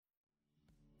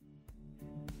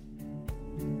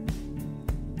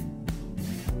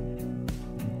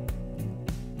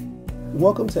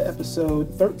Welcome to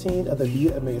episode 13 of the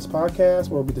Via Emmaus podcast,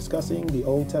 where we'll be discussing the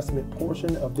Old Testament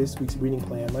portion of this week's reading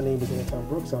plan. My name is Anton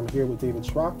Brooks. I'm here with David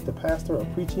Schrock, the pastor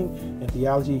of preaching and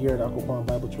theology here at Occoquan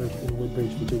Bible Church in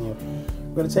Woodbridge, Virginia.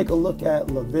 We're going to take a look at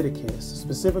Leviticus,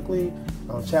 specifically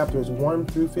chapters 1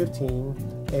 through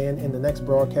 15, and in the next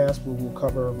broadcast we will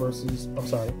cover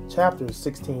chapters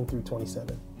 16 through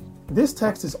 27. This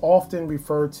text is often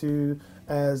referred to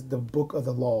as the Book of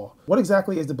the Law. What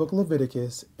exactly is the Book of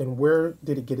Leviticus, and where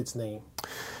did it get its name?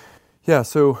 Yeah,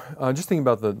 so just thinking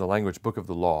about the language, Book of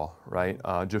the Law, right?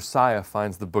 Josiah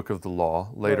finds the Book of the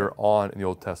Law later on in the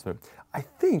Old Testament. I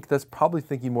think that's probably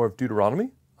thinking more of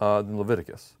Deuteronomy than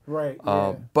Leviticus. Right.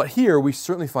 Yeah. But here we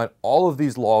certainly find all of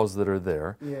these laws that are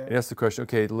there. Yeah. And ask the question,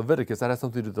 okay, Leviticus, that has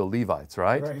something to do with the Levites,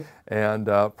 right? Right. And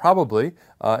probably,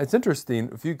 it's interesting,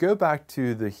 if you go back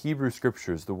to the Hebrew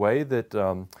scriptures, the way that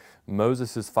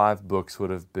Moses' 5 books would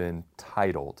have been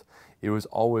titled, it was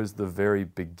always the very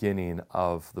beginning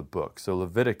of the book. So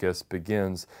Leviticus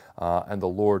begins, and the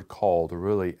Lord called,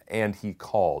 and he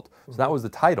called. So that was the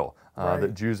title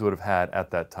that Jews would have had at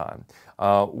that time.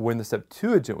 When the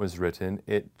Septuagint was written,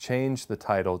 it changed the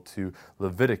title to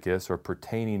Leviticus, or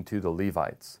pertaining to the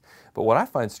Levites. But what I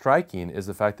find striking is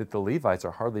the fact that the Levites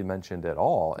are hardly mentioned at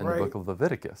all in the book of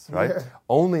Leviticus, right? Yeah.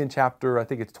 Only in chapter, I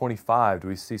think it's 25, do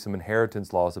we see some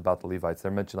inheritance laws about the Levites.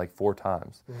 They're mentioned like 4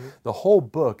 times. Mm-hmm. The whole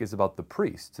book is about the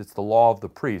priests. It's the law of the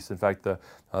priests. In fact,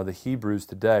 the Hebrews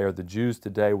today, or the Jews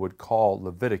today, would call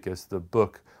Leviticus the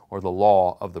book or the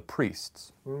law of the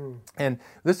priests. And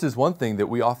this is one thing that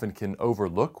we often can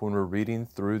overlook when we're reading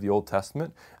through the Old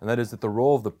Testament, and that is that the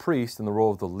role of the priest and the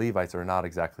role of the Levites are not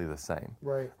exactly the same.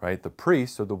 Right? The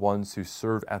priests are the ones who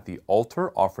serve at the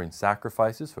altar, offering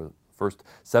sacrifices. For the first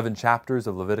 7 chapters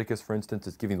of Leviticus, for instance,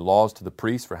 it's giving laws to the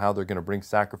priests for how they're going to bring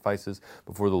sacrifices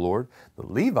before the Lord. The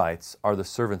Levites are the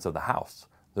servants of the house.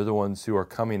 They're the ones who are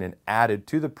coming and added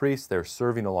to the priests. They're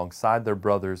serving alongside their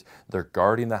brothers. They're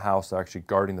guarding the house. They're actually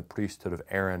guarding the priesthood of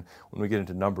Aaron. When we get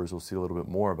into Numbers, we'll see a little bit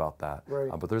more about that.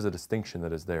 But there's a distinction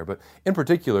that is there. But in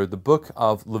particular, the book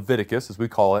of Leviticus, as we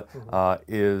call it,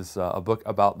 is a book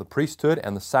about the priesthood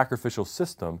and the sacrificial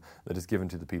system that is given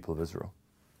to the people of Israel.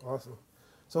 Awesome.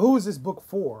 So who is this book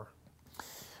for?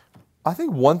 I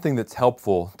think one thing that's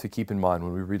helpful to keep in mind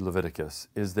when we read Leviticus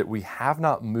is that we have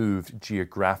not moved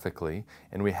geographically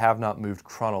and we have not moved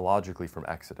chronologically from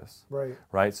Exodus.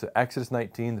 Right? So Exodus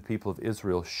 19, the people of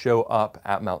Israel show up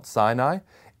at Mount Sinai,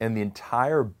 and the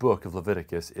entire book of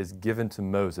Leviticus is given to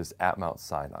Moses at Mount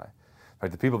Sinai.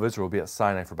 Right? The people of Israel will be at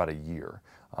Sinai for about a year.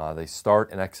 They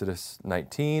start in Exodus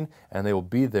 19, and they will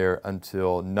be there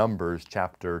until Numbers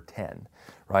chapter 10.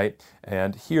 Right?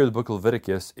 And here the book of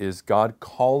Leviticus is God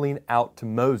calling out to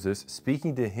Moses,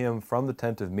 speaking to him from the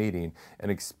tent of meeting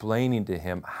and explaining to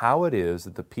him how it is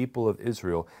that the people of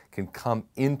Israel can come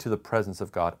into the presence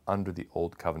of God under the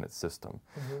old covenant system.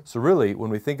 So really,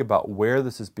 when we think about where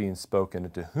this is being spoken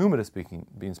and to whom it is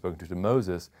being spoken to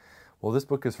Moses, well, this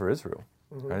book is for Israel.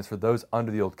 Right? It's for those under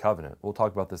the Old Covenant. We'll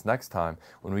talk about this next time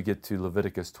when we get to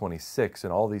Leviticus 26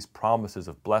 and all these promises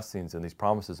of blessings and these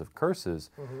promises of curses.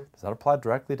 Does that apply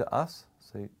directly to us?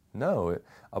 Say, no, it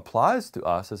applies to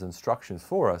us as instructions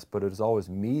for us, but it is always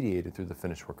mediated through the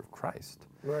finished work of Christ.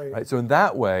 Right? So in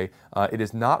that way, it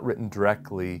is not written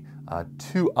directly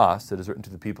to us. It is written to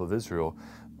the people of Israel.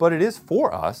 But it is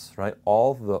for us, right?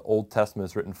 All the Old Testament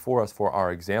is written for us, for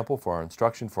our example, for our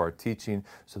instruction, for our teaching,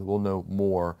 so that we'll know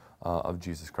more of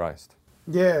Jesus Christ.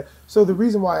 Yeah. So the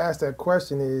reason why I asked that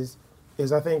question is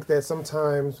I think that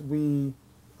sometimes we,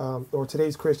 or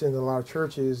today's Christians in a lot of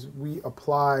churches, we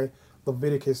apply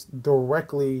Leviticus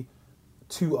directly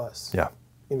to us. Yeah.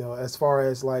 You know, as far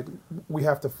as like we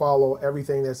have to follow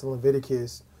everything that's in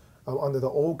Leviticus under the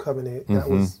Old Covenant. That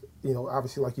was, you know,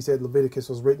 obviously, like you said, Leviticus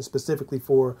was written specifically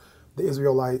for the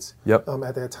Israelites at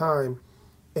that time.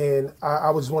 And I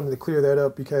was just wanting to clear that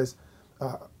up because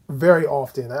very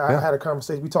often, I had a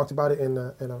conversation, we talked about it in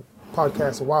a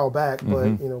podcast a while back, but,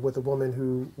 you know, with a woman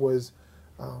who was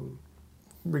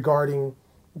regarding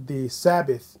the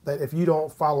Sabbath, that if you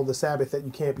don't follow the Sabbath, that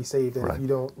you can't be saved, and if you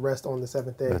don't rest on the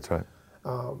 7th day. That's right.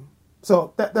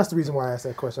 So that's the reason why I asked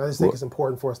that question. I just think it's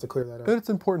important for us to clear that up. But it's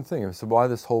an important thing. So why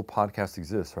this whole podcast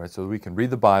exists, right? So we can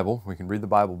read the Bible. We can read the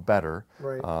Bible better.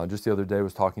 Just the other day I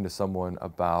was talking to someone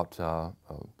about a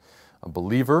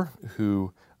believer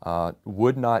who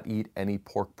would not eat any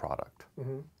pork product,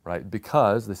 right?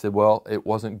 Because they said, well, it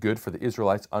wasn't good for the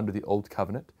Israelites under the Old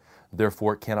Covenant.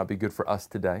 Therefore, it cannot be good for us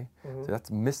today. So that's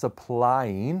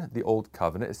misapplying the Old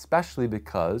Covenant, especially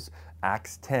because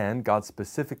Acts 10, God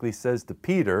specifically says to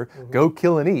Peter, go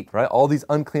kill and eat, right? All these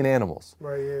unclean animals.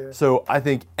 Right, yeah. So I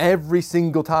think every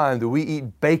single time that we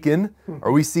eat bacon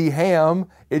or we see ham,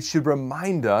 it should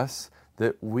remind us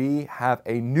that we have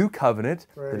a new covenant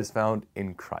that is found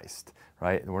in Christ,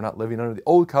 right? And we're not living under the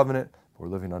old covenant, we're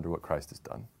living under what Christ has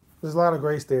done. There's a lot of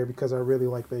grace there because I really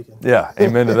like bacon. Yeah,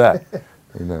 amen to that.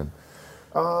 Amen.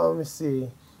 Let's see.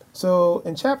 So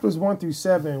in chapters 1 through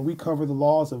 7, we cover the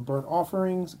laws of burnt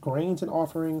offerings, grains and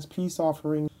offerings, peace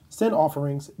offerings, sin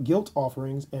offerings, guilt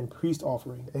offerings, and priest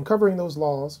offerings. In covering those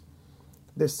laws,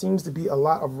 there seems to be a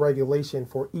lot of regulation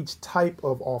for each type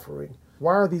of offering.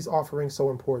 Why are these offerings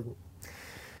so important?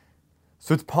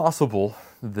 So it's possible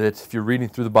that if you're reading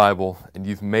through the Bible and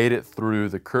you've made it through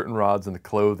the curtain rods and the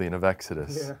clothing of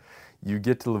Exodus, you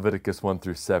get to Leviticus 1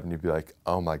 through 7, you'd be like,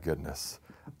 oh my goodness,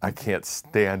 I can't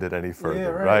stand it any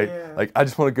further, right? Like, I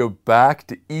just want to go back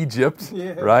to Egypt,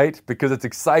 right? Because it's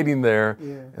exciting there,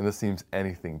 and this seems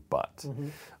anything but.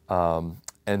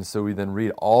 And so we then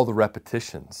read all the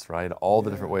repetitions, right? All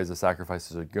the different ways the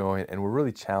sacrifices are going, and we're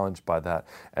really challenged by that.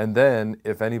 And then,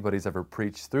 if anybody's ever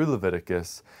preached through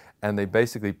Leviticus, and they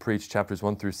basically preach chapters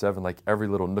 1 through 7, like every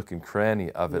little nook and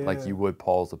cranny of it, like you would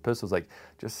Paul's epistles, like,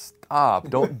 just stop,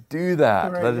 don't do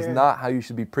that. That is not how you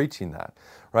should be preaching that,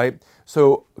 right?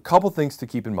 So a couple things to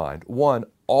keep in mind. One,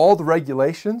 all the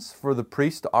regulations for the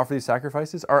priest to offer these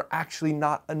sacrifices are actually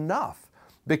not enough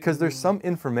because there's some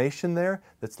information there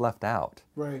that's left out,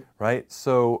 right?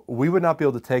 So we would not be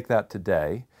able to take that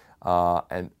today,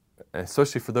 and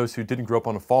especially for those who didn't grow up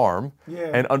on a farm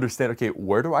and understand, okay,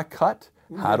 where do I cut?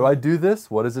 How do I do this?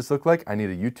 What does this look like? I need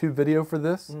a YouTube video for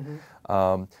this.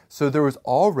 So there was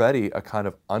already a kind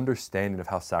of understanding of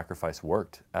how sacrifice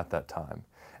worked at that time.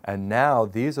 And now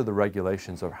these are the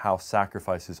regulations of how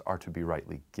sacrifices are to be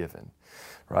rightly given,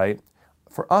 right?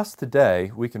 For us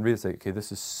today, we can read and say, okay,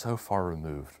 this is so far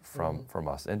removed from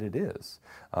us. And it is,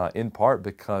 in part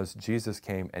because Jesus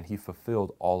came and he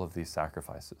fulfilled all of these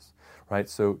sacrifices, right?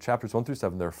 So chapters 1 through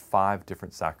 7, there are 5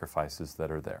 different sacrifices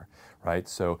that are there, right?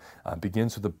 So it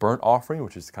begins with the burnt offering,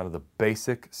 which is kind of the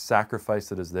basic sacrifice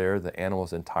that is there. The animal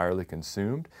is entirely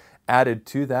consumed. Added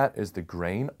to that is the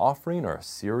grain offering or a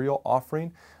cereal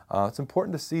offering. It's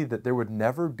important to see that there would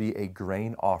never be a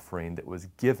grain offering that was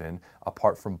given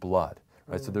apart from blood.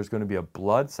 Right, so there's going to be a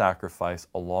blood sacrifice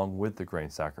along with the grain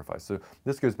sacrifice. So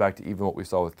this goes back to even what we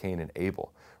saw with Cain and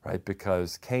Abel, right?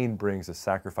 Because Cain brings a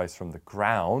sacrifice from the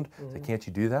ground. So can't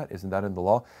you do that? Isn't that in the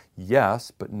law?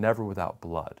 Yes, but never without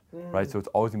blood, right? So it's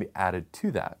always going to be added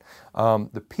to that.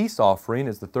 The peace offering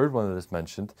is the third one that is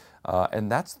mentioned, and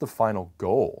that's the final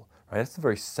goal, right? That's the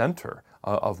very center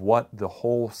of what the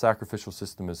whole sacrificial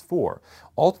system is for.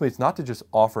 Ultimately, it's not to just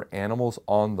offer animals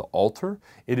on the altar.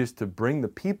 It is to bring the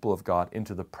people of God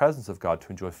into the presence of God to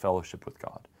enjoy fellowship with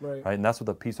God. Right? And that's what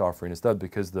the peace offering is done,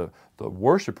 because the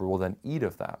worshiper will then eat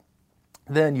of that.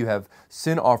 Then you have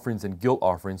sin offerings and guilt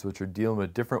offerings, which are dealing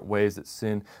with different ways that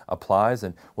sin applies.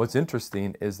 And what's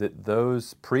interesting is that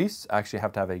those priests actually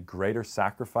have to have a greater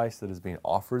sacrifice that is being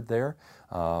offered there,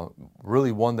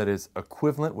 really one that is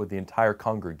equivalent with the entire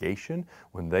congregation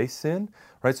when they sin.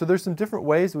 Right? So there's some different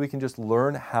ways that we can just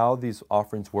learn how these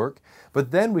offerings work.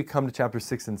 But then we come to chapter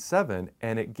 6 and 7,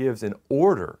 and it gives an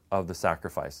order of the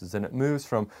sacrifices. And it moves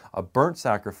from a burnt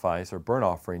sacrifice or burnt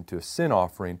offering to a sin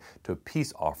offering to a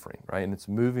peace offering, right? And it's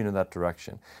moving in that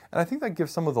direction. And I think that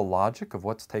gives some of the logic of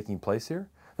what's taking place here.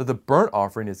 That the burnt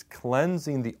offering is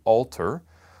cleansing the altar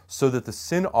so that the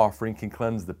sin offering can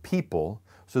cleanse the people,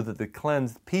 so that the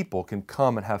cleansed people can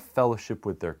come and have fellowship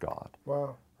with their God.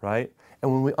 Wow. Right?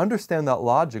 And when we understand that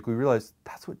logic, we realize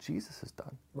that's what Jesus has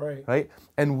done. Right?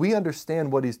 And we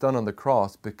understand what he's done on the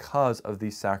cross because of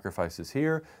these sacrifices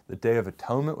here, the Day of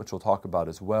Atonement, which we'll talk about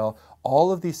as well.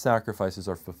 All of these sacrifices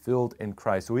are fulfilled in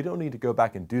Christ, so we don't need to go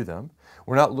back and do them.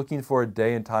 We're not looking for a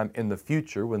day and time in the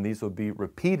future when these will be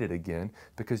repeated again,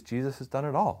 because Jesus has done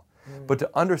it all. But to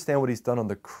understand what he's done on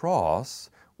the cross,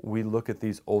 we look at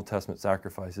these Old Testament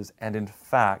sacrifices, and in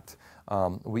fact,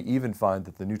 we even find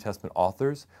that the New Testament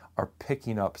authors are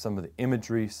picking up some of the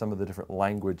imagery, some of the different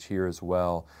language here as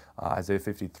well. Isaiah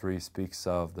 53 speaks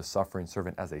of the suffering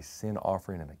servant as a sin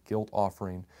offering and a guilt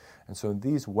offering. And so in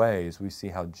these ways, we see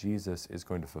how Jesus is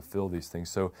going to fulfill these things.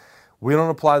 So we don't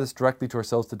apply this directly to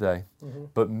ourselves today,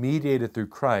 but mediated through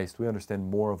Christ, we understand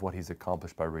more of what he's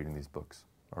accomplished by reading these books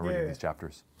or reading these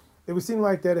chapters. It would seem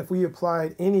like that if we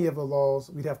applied any of the laws,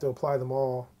 we'd have to apply them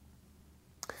all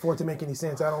for it to make any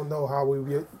sense. I don't know how we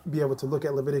would be able to look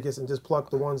at Leviticus and just pluck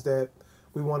the ones that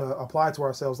we want to apply to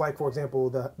ourselves, like, for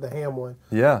example, the ham one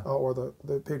or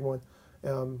the pig one,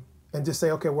 and just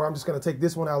say, okay, well, I'm just going to take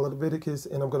this one out of Leviticus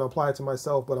and I'm going to apply it to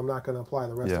myself, but I'm not going to apply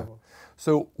the rest of them.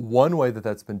 So one way that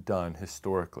that's been done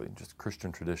historically, just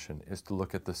Christian tradition, is to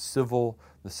look at the civil,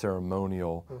 the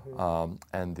ceremonial,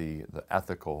 and the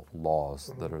ethical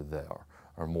laws that are there,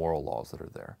 or moral laws that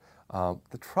are there.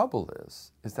 The trouble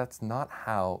is that's not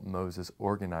how Moses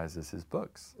organizes his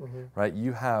books, right?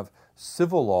 You have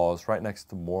civil laws right next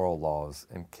to moral laws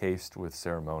encased with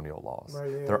ceremonial laws.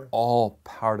 Right, yeah. They're all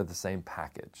part of the same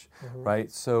package,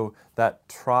 right? So that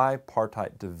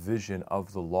tripartite division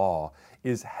of the law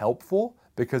is helpful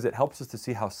because it helps us to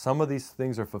see how some of these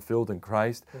things are fulfilled in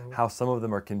Christ, how some of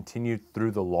them are continued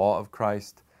through the law of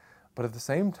Christ. But at the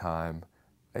same time,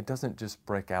 it doesn't just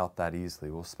break out that easily.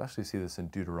 We'll especially see this in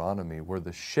Deuteronomy, where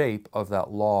the shape of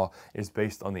that law is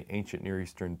based on the ancient Near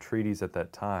Eastern treaties at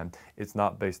that time. It's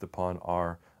not based upon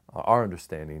our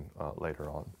understanding later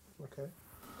on. Okay.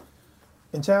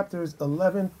 In chapters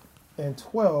 11 and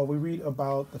 12, we read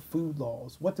about the food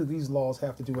laws. What do these laws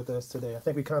have to do with us today? I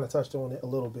think we kind of touched on it a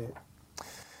little bit.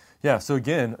 Yeah, so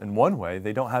again, in one way,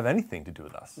 they don't have anything to do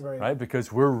with us, right?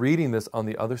 Because we're reading this on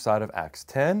the other side of Acts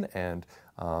 10 and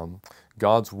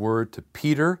God's word to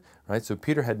Peter, right? So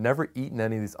Peter had never eaten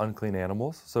any of these unclean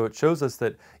animals. So it shows us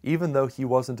that even though he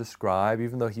wasn't a scribe,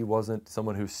 even though he wasn't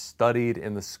someone who studied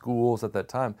in the schools at that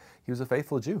time, he was a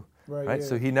faithful Jew. Right? Yeah.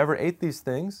 So he never ate these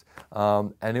things,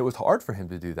 and it was hard for him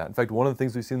to do that. In fact, one of the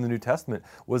things we see in the New Testament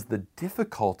was the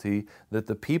difficulty that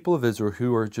the people of Israel,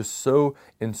 who are just so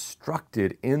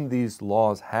instructed in these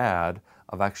laws, had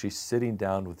of actually sitting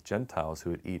down with Gentiles who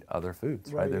would eat other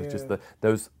foods. Right? There was just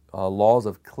those laws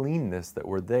of cleanness that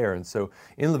were there. And so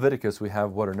in Leviticus, we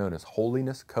have what are known as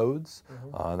holiness codes.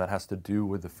 That has to do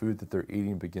with the food that they're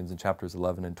eating, begins in chapters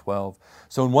 11 and 12.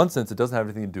 So in one sense, it doesn't have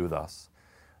anything to do with us.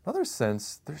 Another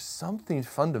sense, there's something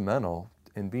fundamental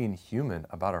in being human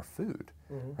about our food,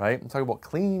 right? I'm talking about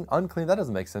clean, unclean, that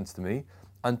doesn't make sense to me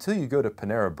until you go to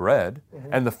Panera Bread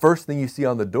and the first thing you see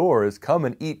on the door is come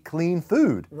and eat clean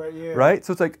food, right?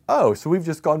 So it's like, oh, so we've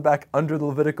just gone back under the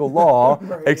Levitical law,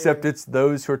 except it's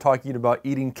those who are talking about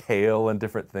eating kale and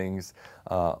different things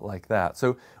like that.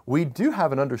 So we do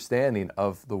have an understanding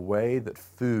of the way that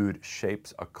food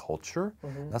shapes a culture.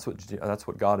 That's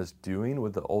what God is doing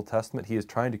with the Old Testament. He is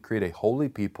trying to create a holy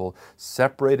people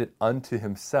separated unto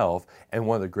himself, and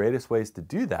one of the greatest ways to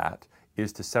do that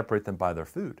is to separate them by their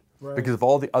food. Because if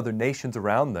all the other nations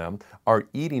around them are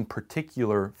eating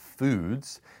particular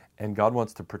foods, and God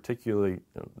wants to particularly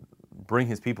bring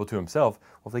his people to himself,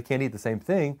 well, if they can't eat the same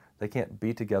thing, they can't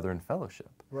be together in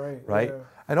fellowship. Right? Yeah.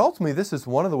 And ultimately, this is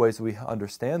one of the ways that we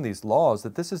understand these laws,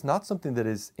 that this is not something that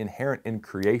is inherent in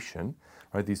creation,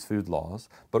 right, these food laws,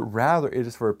 but rather it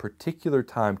is for a particular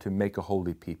time to make a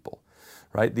holy people.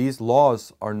 Right? These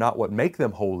laws are not what make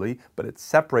them holy, but it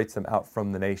separates them out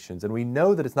from the nations. And we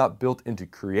know that it's not built into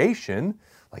creation,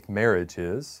 like marriage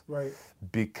is,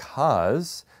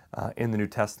 because in the New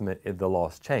Testament, the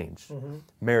laws change.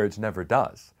 Marriage never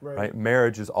does. Right?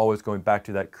 Marriage is always going back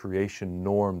to that creation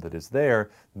norm that is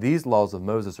there. These laws of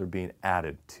Moses are being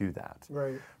added to that.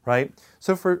 Right?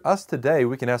 So for us today,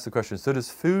 we can ask the question, so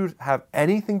does food have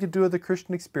anything to do with the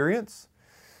Christian experience?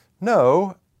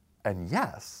 No, and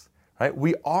yes. Right?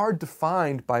 We are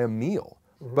defined by a meal,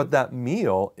 but that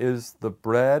meal is the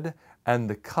bread and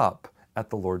the cup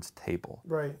at the Lord's table.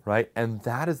 Right? And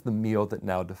that is the meal that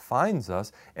now defines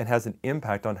us and has an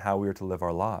impact on how we are to live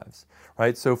our lives.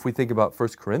 Right? So if we think about 1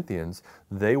 Corinthians,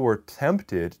 they were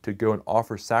tempted to go and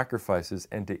offer sacrifices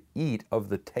and to eat of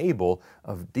the table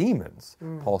of demons,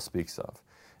 Paul speaks of.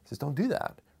 He says, don't do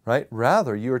that. Right?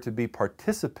 Rather, you are to be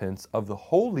participants of the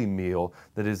holy meal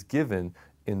that is given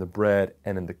in the bread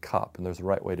and in the cup, and there's a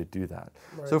right way to do that.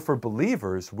 So for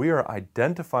believers, we are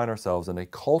identifying ourselves, and a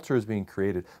culture is being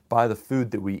created by the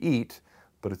food that we eat,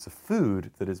 but it's a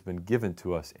food that has been given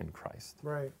to us in Christ.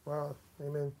 Wow.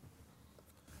 Amen.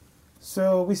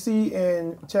 So we see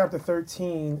in chapter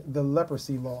 13 the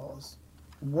leprosy laws.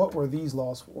 What were these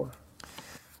laws for?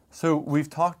 So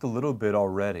we've talked a little bit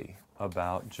already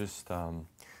about just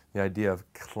the idea of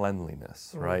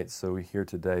cleanliness, right? So we hear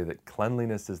today that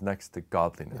cleanliness is next to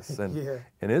godliness. And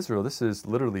in Israel, this is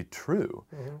literally true,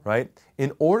 right?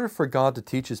 In order for God to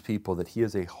teach his people that he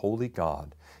is a holy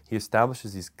God, he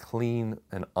establishes these clean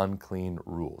and unclean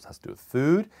rules. It has to do with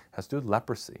food, it has to do with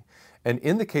leprosy. And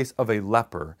in the case of a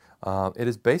leper, it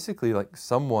is basically like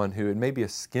someone who, it may be a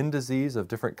skin disease of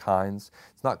different kinds.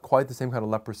 It's not quite the same kind of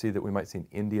leprosy that we might see in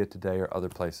India today or other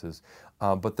places,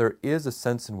 but there is a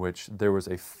sense in which there was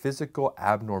a physical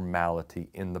abnormality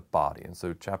in the body. And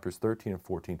so chapters 13 and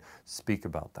 14 speak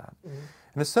about that.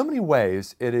 And in so many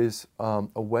ways, it is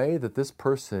a way that this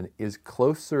person is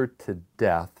closer to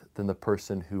death than the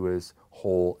person who is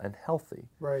whole and healthy.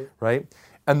 Right. Right?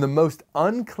 And the most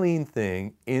unclean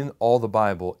thing in all the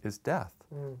Bible is death.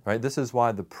 Right? This is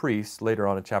why the priests, later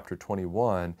on in chapter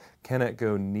 21, cannot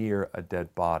go near a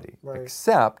dead body,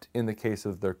 except in the case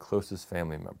of their closest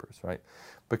family members, right?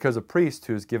 Because a priest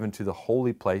who is given to the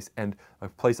holy place and a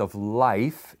place of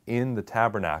life in the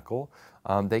tabernacle,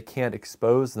 they can't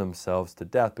expose themselves to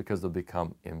death because they'll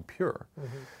become impure.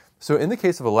 So in the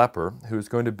case of a leper who is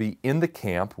going to be in the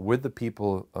camp with the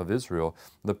people of Israel,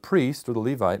 the priest or the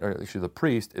Levite, or actually the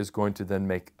priest, is going to then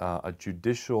make a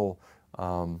judicial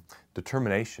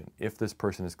determination if this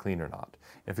person is clean or not.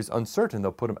 If he's uncertain,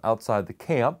 they'll put him outside the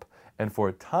camp, and for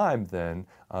a time then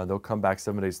they'll come back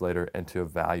 7 days later and to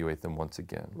evaluate them once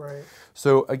again. Right.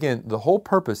 So again, the whole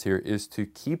purpose here is to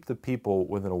keep the people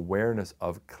with an awareness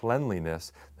of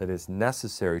cleanliness that is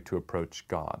necessary to approach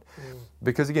God.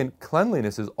 Because again,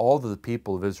 cleanliness is all that the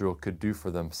people of Israel could do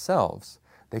for themselves.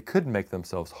 They couldn't make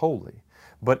themselves holy.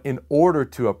 But in order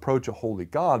to approach a holy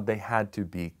God, they had to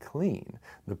be clean.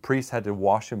 The priest had to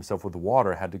wash himself with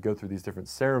water, had to go through these different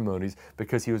ceremonies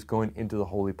because he was going into the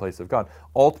holy place of God.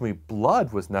 Ultimately,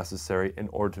 blood was necessary in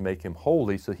order to make him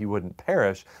holy so he wouldn't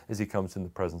perish as he comes in the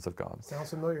presence of God.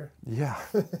 Sounds familiar. Yeah.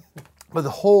 But the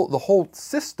whole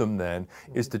system then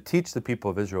is to teach the people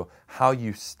of Israel how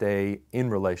you stay in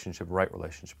relationship, right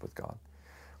relationship with God.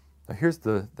 Now here's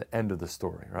the end of the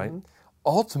story, right?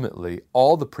 Ultimately,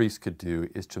 all the priests could do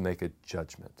is to make a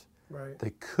judgment. Right. They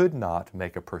could not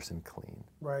make a person clean.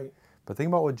 Right. But think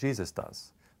about what Jesus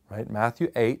does, right?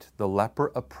 Matthew 8, the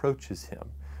leper approaches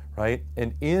him, right?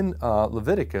 And in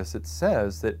Leviticus, it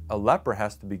says that a leper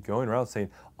has to be going around saying,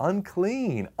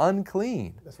 unclean,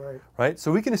 unclean. That's right. Right?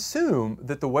 So we can assume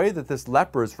that the way that this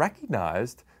leper is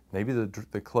recognized, maybe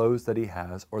the clothes that he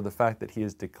has, or the fact that he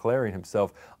is declaring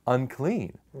himself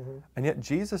unclean. And yet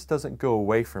Jesus doesn't go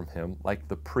away from him like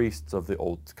the priests of the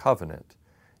Old Covenant.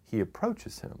 He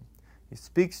approaches him, he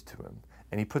speaks to him,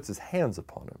 and he puts his hands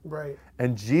upon him. Right.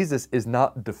 And Jesus is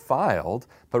not defiled,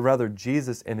 but rather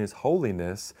Jesus in his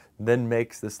holiness then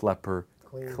makes this leper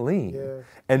clean. Yeah.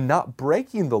 And not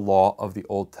breaking the law of the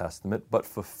Old Testament, but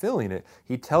fulfilling it,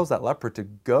 he tells that leper to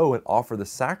go and offer the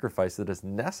sacrifice that is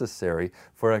necessary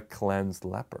for a cleansed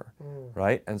leper,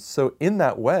 right? And so in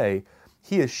that way,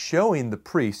 he is showing the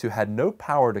priest who had no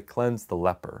power to cleanse the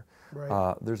leper,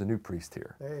 there's a new priest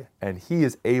here. Hey. And he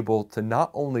is able to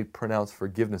not only pronounce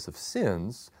forgiveness of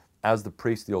sins, as the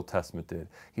priest of the Old Testament did,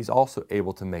 he's also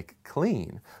able to make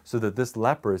clean so that this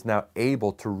leper is now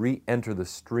able to re-enter the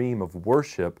stream of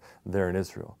worship there in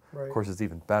Israel. Right. Of course, it's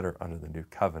even better under the new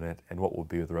covenant and what will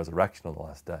be with the resurrection on the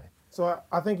last day. So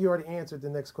I think you already answered the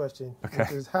next question,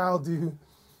 which is how do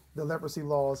the leprosy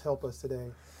laws help us today?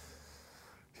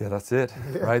 Yeah, that's it,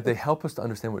 right? They help us to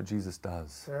understand what Jesus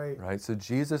does, right? So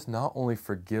Jesus not only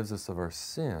forgives us of our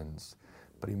sins,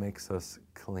 but he makes us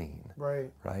clean,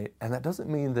 right? And that doesn't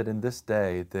mean that in this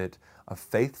day that a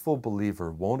faithful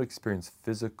believer won't experience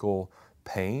physical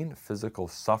pain, physical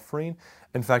suffering.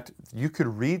 In fact, you could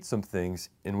read some things,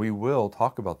 and we will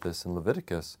talk about this in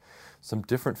Leviticus, some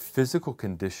different physical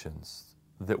conditions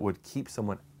that would keep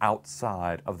someone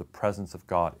outside of the presence of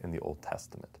God in the Old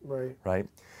Testament, right?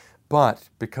 But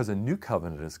because a new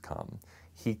covenant has come,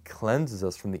 he cleanses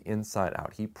us from the inside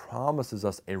out. He promises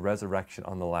us a resurrection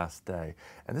on the last day.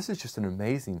 And this is just an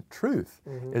amazing truth,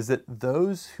 is that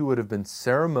those who would have been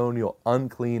ceremonial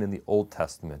unclean in the Old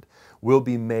Testament will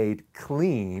be made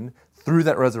clean through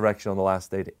that resurrection on the last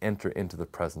day to enter into the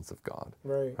presence of God.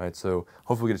 Right? So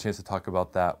hopefully we get a chance to talk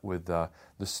about that with the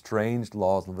strange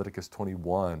laws in Leviticus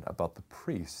 21 about the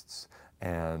priests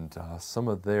and some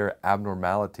of their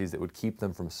abnormalities that would keep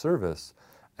them from service.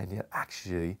 And yet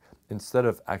actually, instead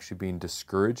of actually being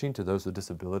discouraging to those with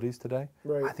disabilities today,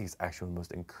 I think it's actually one of the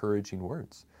most encouraging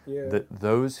words. That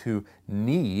those who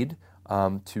need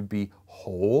to be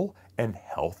whole and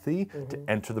healthy to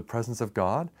enter the presence of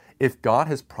God, if God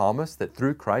has promised that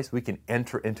through Christ we can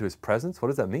enter into his presence, what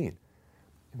does that mean?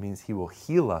 It means he will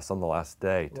heal us on the last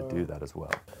day to do that as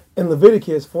well. In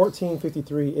Leviticus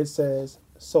 14:53, it says,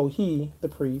 "So he, the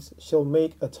priest, shall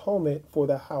make atonement for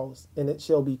the house, and it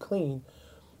shall be clean."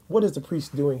 What is the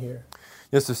priest doing here?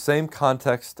 Yes, the same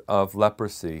context of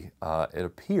leprosy. It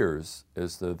appears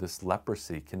as though this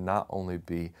leprosy can not only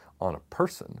be on a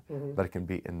person, but it can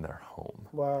be in their home.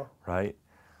 Wow. Right?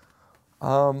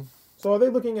 So are they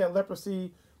looking at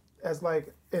leprosy as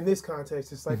like, in this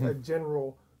context, it's like a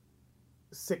general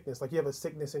sickness, like you have a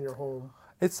sickness in your home?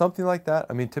 It's something like that.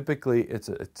 I mean, typically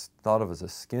it's thought of as a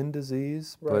skin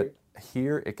disease, but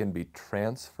here it can be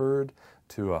transferred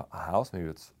to a house. Maybe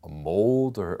it's a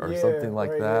mold or something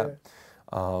like that.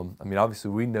 I mean,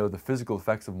 obviously we know the physical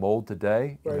effects of mold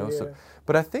today, you Right, know, yeah. so,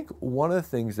 but I think one of the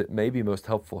things that may be most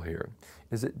helpful here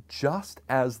is that just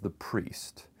as the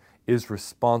priest is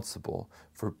responsible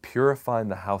for purifying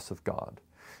the house of God,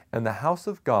 and the house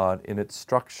of God in its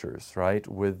structures, right,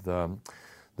 with the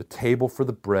table for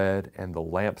the bread and the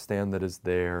lampstand that is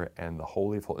there and the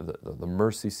holy of the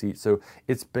mercy seat. So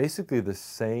it's basically the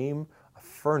same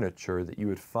furniture that you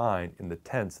would find in the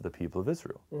tents of the people of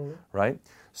Israel, right?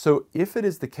 So if it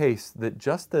is the case that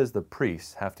just as the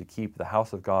priests have to keep the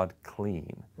house of God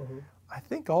clean, I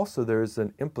think also there's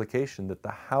an implication that the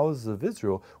houses of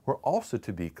Israel were also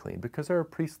to be clean because they're a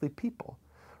priestly people.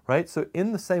 Right? So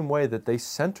in the same way that they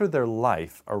center their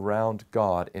life around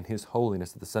God and His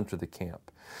holiness at the center of the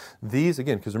camp. These,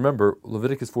 again, because remember,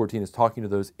 Leviticus 14 is talking to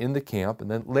those in the camp, and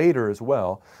then later as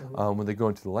well, when they go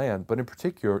into the land, but in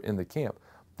particular in the camp,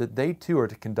 that they too are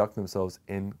to conduct themselves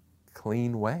in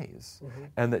clean ways.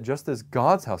 And that just as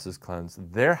God's house is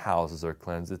cleansed, their houses are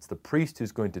cleansed. It's the priest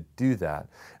who's going to do that.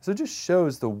 So it just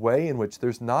shows the way in which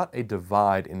there's not a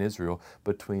divide in Israel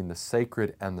between the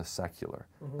sacred and the secular,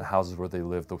 the houses where they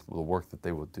live, the work that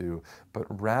they will do, but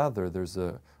rather there's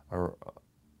a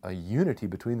unity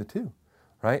between the two.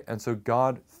 Right? And so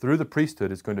God, through the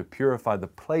priesthood, is going to purify the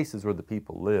places where the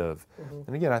people live.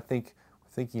 And again, I think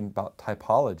thinking about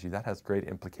typology, that has great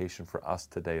implication for us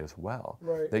today as well.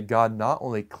 Right. That God not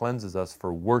only cleanses us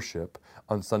for worship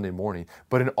on Sunday morning,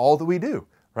 but in all that we do,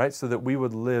 right? So that we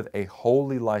would live a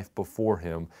holy life before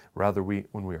Him,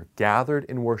 when we are gathered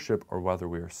in worship or whether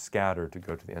we are scattered to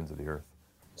go to the ends of the earth.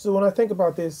 So when I think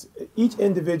about this, each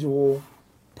individual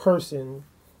person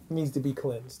needs to be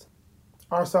cleansed.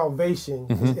 Our salvation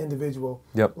is individual.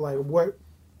 Yep. Like what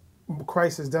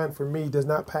Christ has done for me does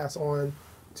not pass on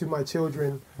to my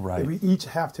children. Right. We each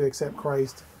have to accept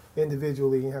Christ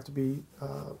individually and have to be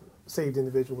saved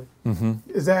individually.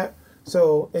 Is that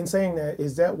so? In saying that,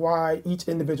 is that why each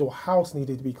individual house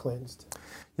needed to be cleansed?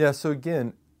 Yeah. So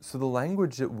again, the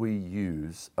language that we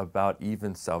use about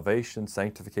even salvation,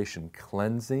 sanctification,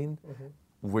 cleansing,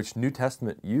 which New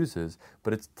Testament uses,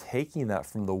 but it's taking that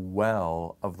from the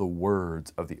well of the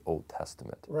words of the Old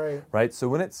Testament. Right. Right. So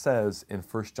when it says in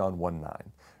 1 John 1:9,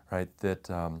 right,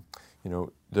 that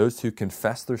those who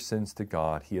confess their sins to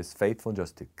God, He is faithful and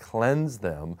just to cleanse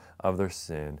them of their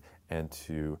sin and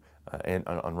to and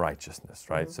unrighteousness,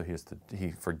 right? So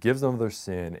He forgives them of their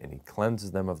sin and He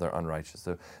cleanses them of their unrighteousness.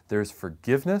 So there's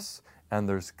forgiveness and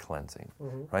there's cleansing,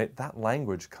 right? That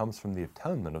language comes from the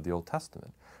atonement of the Old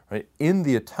Testament, right? In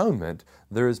the atonement,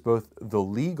 there is both the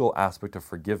legal aspect of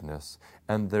forgiveness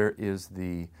and there is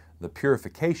the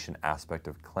purification aspect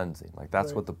of cleansing. Like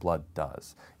that's what the blood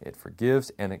does. It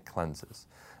forgives and it cleanses.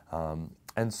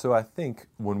 And so I think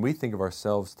when we think of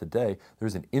ourselves today,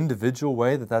 there's an individual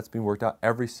way that that's being worked out.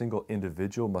 Every single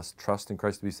individual must trust in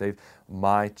Christ to be saved.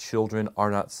 My children are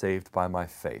not saved by my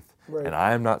faith, and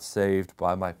I am not saved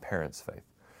by my parents' faith.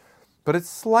 But it's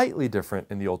slightly different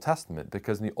in the Old Testament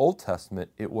because in the Old Testament,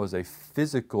 it was a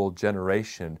physical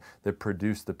generation that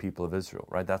produced the people of Israel,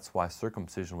 right? That's why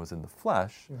circumcision was in the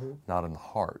flesh, not in the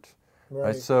heart,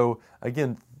 right? So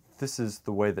again, this is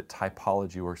the way that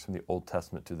typology works from the Old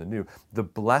Testament to the New. The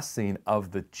blessing of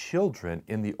the children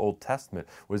in the Old Testament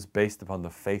was based upon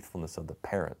the faithfulness of the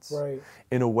parents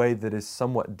in a way that is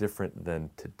somewhat different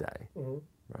than today.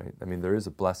 Right? I mean, there is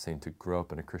a blessing to grow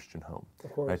up in a Christian home,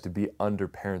 right? To be under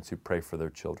parents who pray for their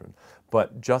children.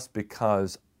 But just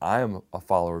because I am a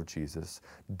follower of Jesus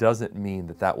doesn't mean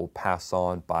that that will pass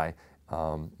on by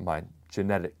my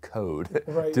genetic code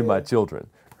to my children,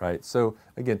 right? So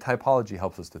again, typology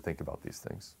helps us to think about these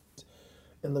things.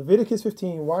 In Leviticus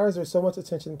 15, why is there so much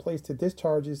attention placed to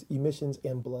discharges, emissions,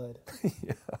 and blood?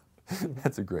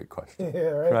 That's a great question,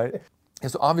 right? And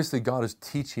so obviously God is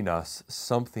teaching us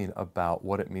something about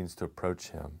what it means to approach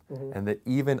Him and that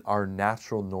even our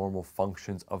natural normal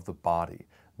functions of the body,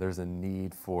 there's a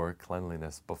need for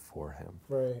cleanliness before Him,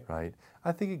 right?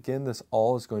 I think again this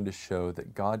all is going to show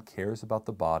that God cares about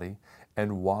the body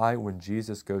and why when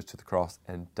Jesus goes to the cross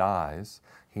and dies,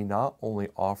 He not only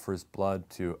offers blood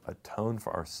to atone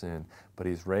for our sin, but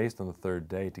He's raised on the third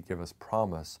day to give us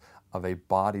promise of a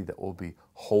body that will be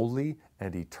holy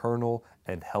and eternal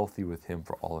and healthy with Him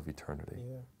for all of eternity.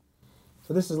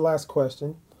 So this is the last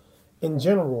question. In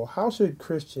general, how should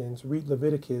Christians read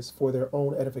Leviticus for their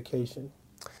own edification?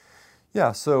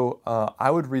 Yeah, so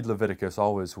I would read Leviticus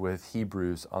always with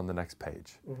Hebrews on the next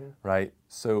page, right?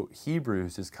 So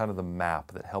Hebrews is kind of the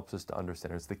map that helps us to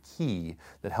understand. It's the key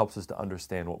that helps us to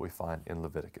understand what we find in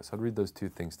Leviticus. I'd read those two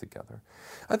things together.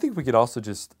 I think we could also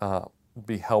just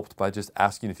be helped by just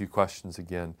asking a few questions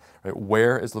again. Right?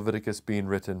 Where is Leviticus being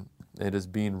written? It is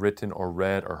being written or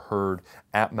read or heard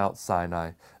at Mount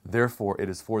Sinai. Therefore, it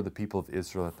is for the people of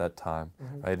Israel at that time.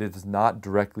 Right? It is not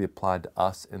directly applied to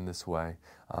us in this way.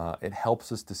 It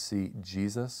helps us to see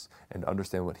Jesus and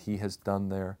understand what he has done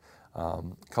there. A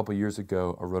couple years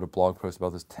ago, I wrote a blog post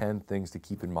about this 10 things to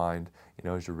keep in mind,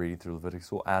 as you're reading through Leviticus.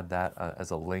 We'll add that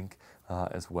as a link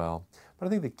as well. But I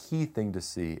think the key thing to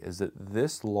see is that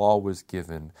this law was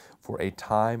given for a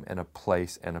time and a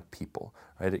place and a people.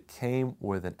 Right? It came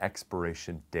with an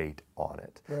expiration date on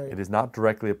it. Right. It is not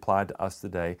directly applied to us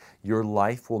today. Your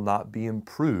life will not be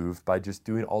improved by just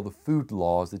doing all the food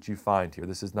laws that you find here.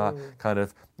 This is not kind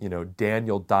of,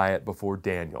 Daniel diet before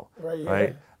Daniel. Right. Yeah.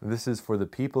 Right? This is for the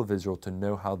people of Israel to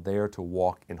know how they are to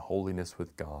walk in holiness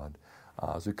with God.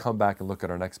 As we come back and look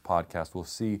at our next podcast, we'll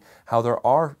see how there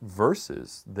are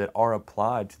verses that are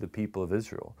applied to the people of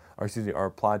Israel, are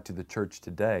applied to the church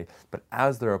today. But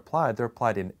as they're applied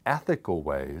in ethical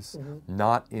ways,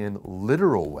 not in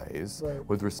literal ways,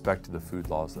 with respect to the food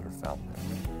laws that are found there.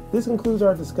 This concludes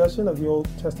our discussion of the Old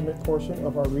Testament portion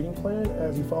of our reading plan.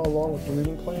 As you follow along with the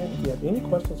reading plan, if you have any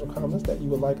questions or comments that you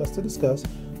would like us to discuss,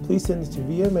 please send this to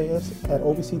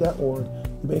viaemmaus@ovc.org.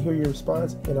 You may hear your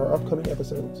response in our upcoming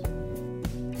episodes.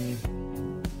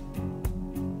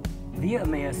 Via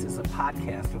Emmaus is a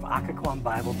podcast of Occoquan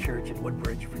Bible Church in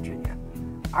Woodbridge, Virginia.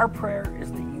 Our prayer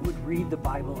is that you would read the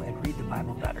Bible and read the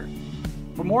Bible better.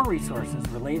 For more resources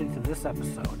related to this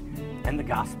episode and the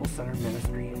Gospel Centered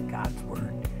Ministry and God's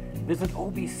Word, visit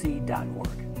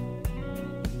obc.org.